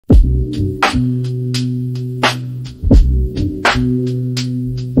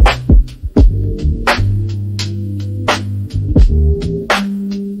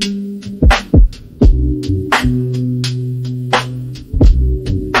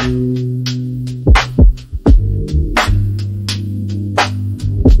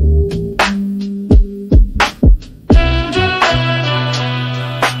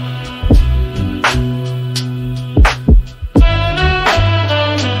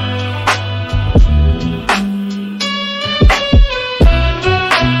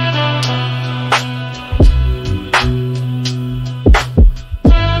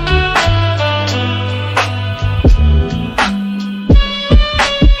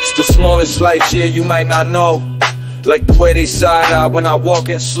the smallest lights, yeah, you might not know. Like the way they side eye when I walk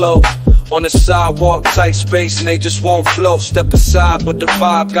in slow. On the sidewalk, tight space, and they just won't flow. Step aside, but the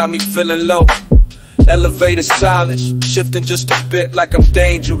vibe got me feeling low. Elevator silence, shifting just a bit like I'm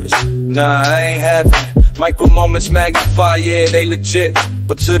dangerous. Nah, I ain't having micro moments magnify, yeah, they legit.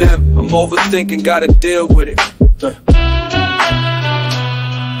 But to them, I'm overthinking, gotta deal with it.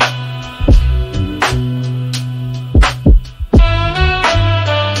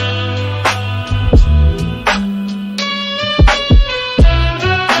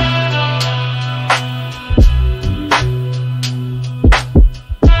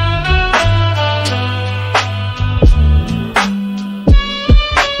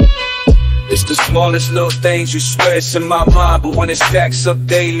 It's the smallest little things, you swear it's in my mind. But when it stacks up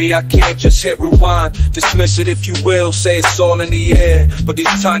daily, I can't just hit rewind. Dismiss it if you will, say it's all in the air. But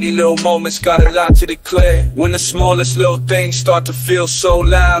these tiny little moments got a lot to declare. When the smallest little things start to feel so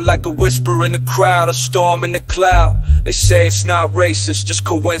loud, like a whisper in the crowd, a storm in the cloud. They say it's not racist, just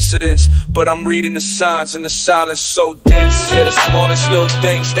coincidence. But I'm reading the signs and the silence so dense. Yeah, the smallest little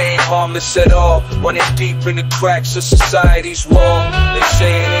things, they ain't harmless at all. Running deep in the cracks of society's wall. They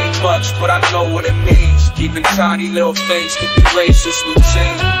say it ain't much, but I know what it means. Even tiny little things can be racist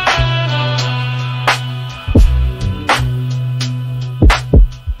routine.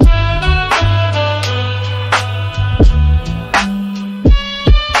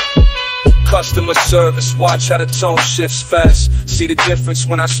 Customer service, watch how the tone shifts fast. See the difference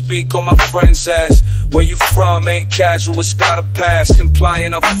when I speak on my friend's ass. Where you from ain't casual, it's gotta pass.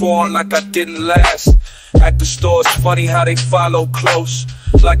 Implying I'm foreign like I didn't last. At the store, it's funny how they follow close.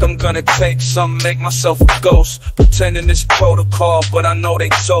 Like I'm gonna take some, make myself a ghost. Pretending it's protocol, but I know they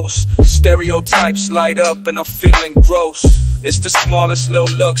toast. Stereotypes light up and I'm feeling gross. It's the smallest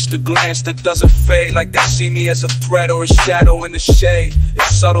little looks, the glance that doesn't fade. Like they see me as a threat or a shadow in the shade.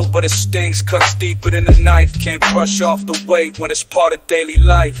 It's subtle but it stings, cuts deeper than a knife. Can't brush off the weight when it's part of daily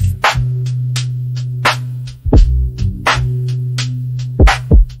life.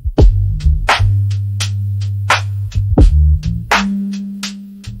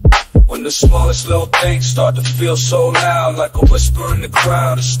 When the smallest little things start to feel so loud, like a whisper in the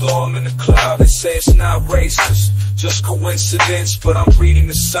crowd, a storm in the cloud. They say it's not racist, just coincidence. But I'm reading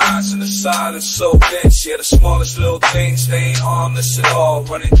the signs and the silence so dense. Yeah, the smallest little things, they ain't harmless at all.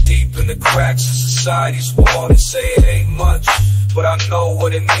 Running deep in the cracks of society's wall. They say it ain't much, but I know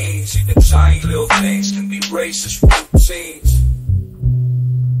what it means. Even tiny little things can be racist routines.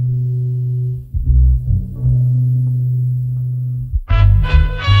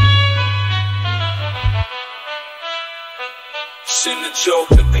 In the joke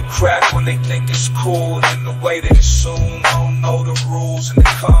that they crack when they think it's cool, and the way they assume I don't know the rules, and the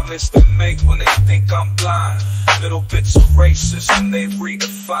comments they make when they think I'm blind. Little bits of racism they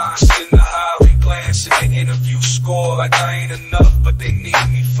redefine. In the highway glance in the interview score, like I ain't enough, but they need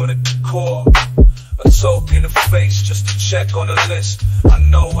me for the decor. A token in the face just to check on the list. I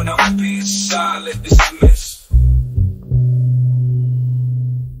know when I'm being silent, dismissed.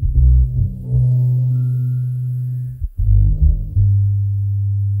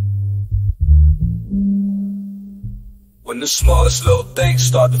 When the smallest little things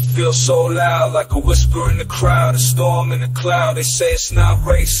start to feel so loud, like a whisper in the crowd, a storm in the cloud. They say it's not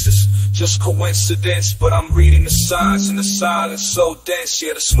racist, just coincidence. But I'm reading the signs and the silence so dense.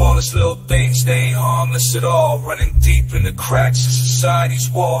 Yeah, the smallest little things, they ain't harmless at all. Running deep in the cracks of society's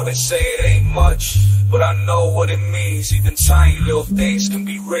wall. They say it ain't much, but I know what it means. Even tiny little things can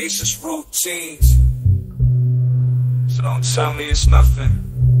be racist routines. So don't tell me it's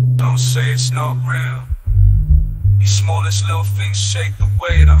nothing, don't say it's not real. These smallest little things shape the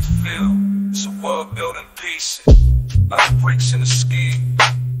way that I feel. It's a world building pieces, like bricks in a scheme.